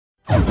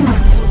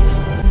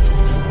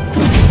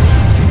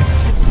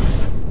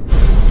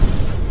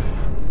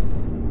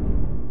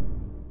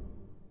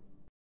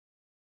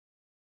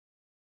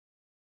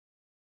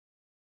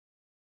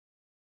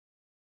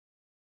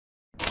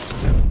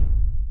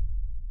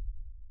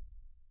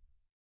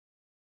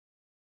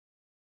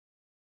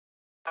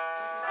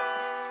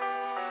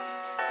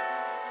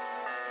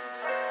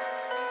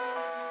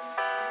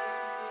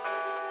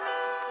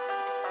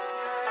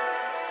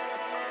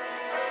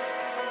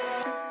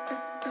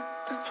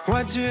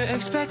What do you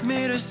expect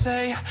me to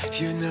say?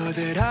 You know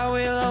that I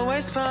will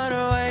always find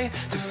a way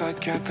to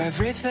fuck up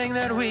everything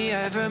that we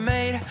ever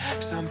made.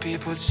 Some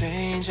people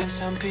change and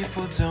some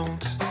people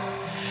don't.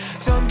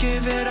 Don't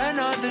give it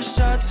another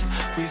shot.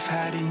 We've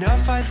had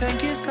enough, I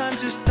think it's time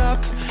to stop.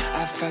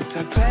 I fucked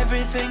up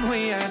everything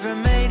we ever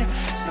made.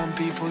 Some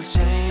people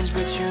change,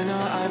 but you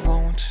know I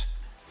won't.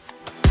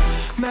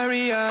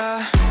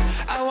 Maria,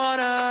 I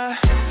wanna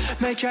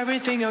make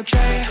everything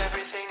okay.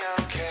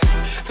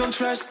 Don't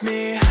trust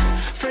me,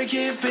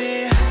 forgive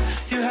me,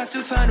 you have to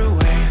find a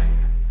way.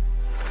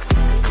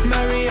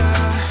 Maria,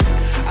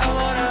 I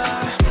wanna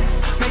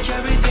make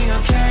everything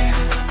okay.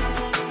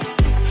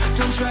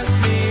 Don't trust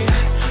me,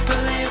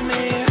 believe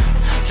me,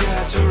 you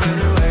have to run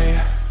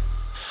away.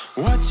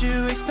 What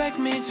you expect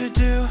me to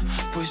do?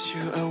 Push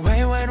you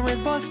away when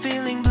we're both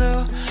feeling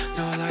blue.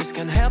 No lies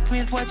can help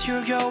with what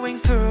you're going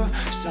through.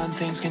 Some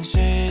things can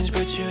change,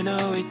 but you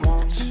know it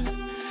won't.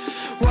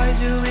 Why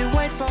do we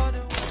wait for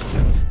the...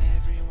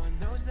 Everyone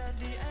knows that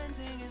the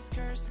ending is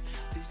cursed.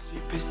 This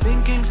ship is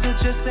sinking, so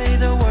just say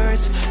the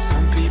words.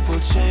 Some people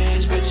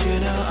change, but you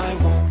know I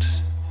won't.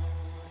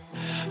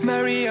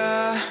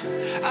 Maria,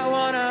 I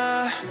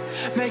wanna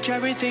make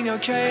everything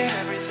okay.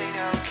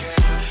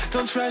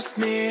 Don't trust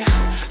me,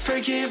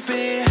 forgive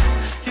me,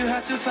 you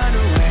have to find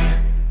a way.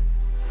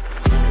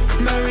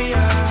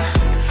 Maria,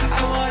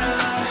 I wanna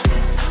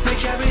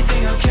make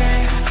everything okay.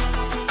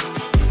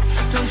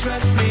 Don't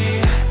trust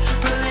me,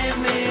 believe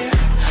me,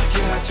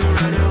 you have to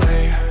run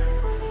away.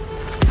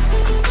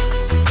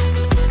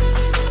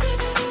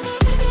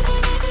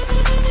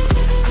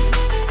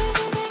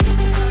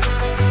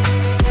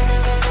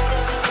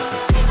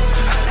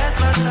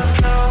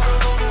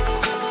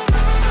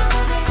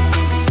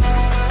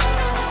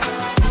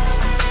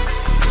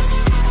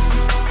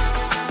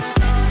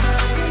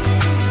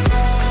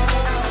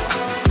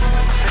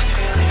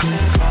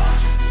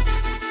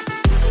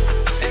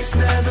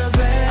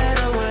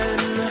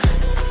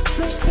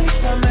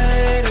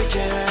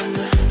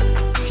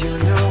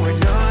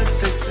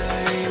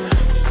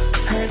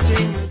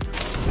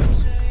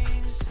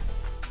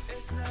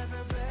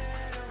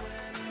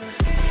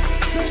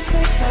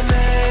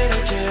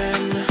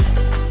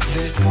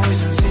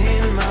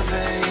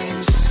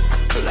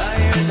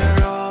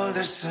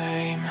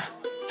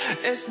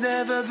 It's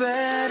never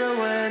better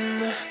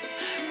when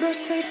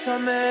mistakes are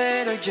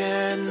made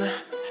again.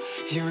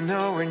 You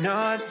know we're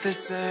not the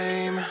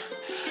same.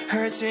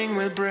 Hurting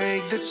will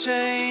break the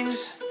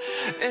chains.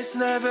 It's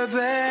never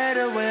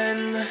better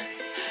when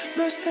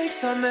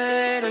mistakes are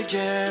made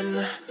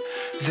again.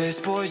 There's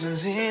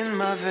poisons in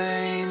my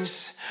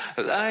veins.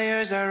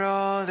 Liars are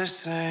all the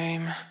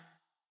same.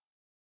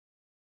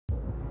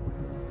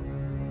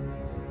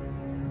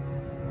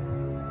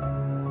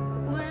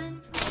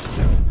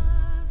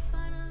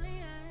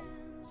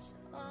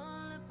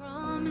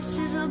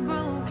 Promises are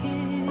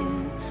broken.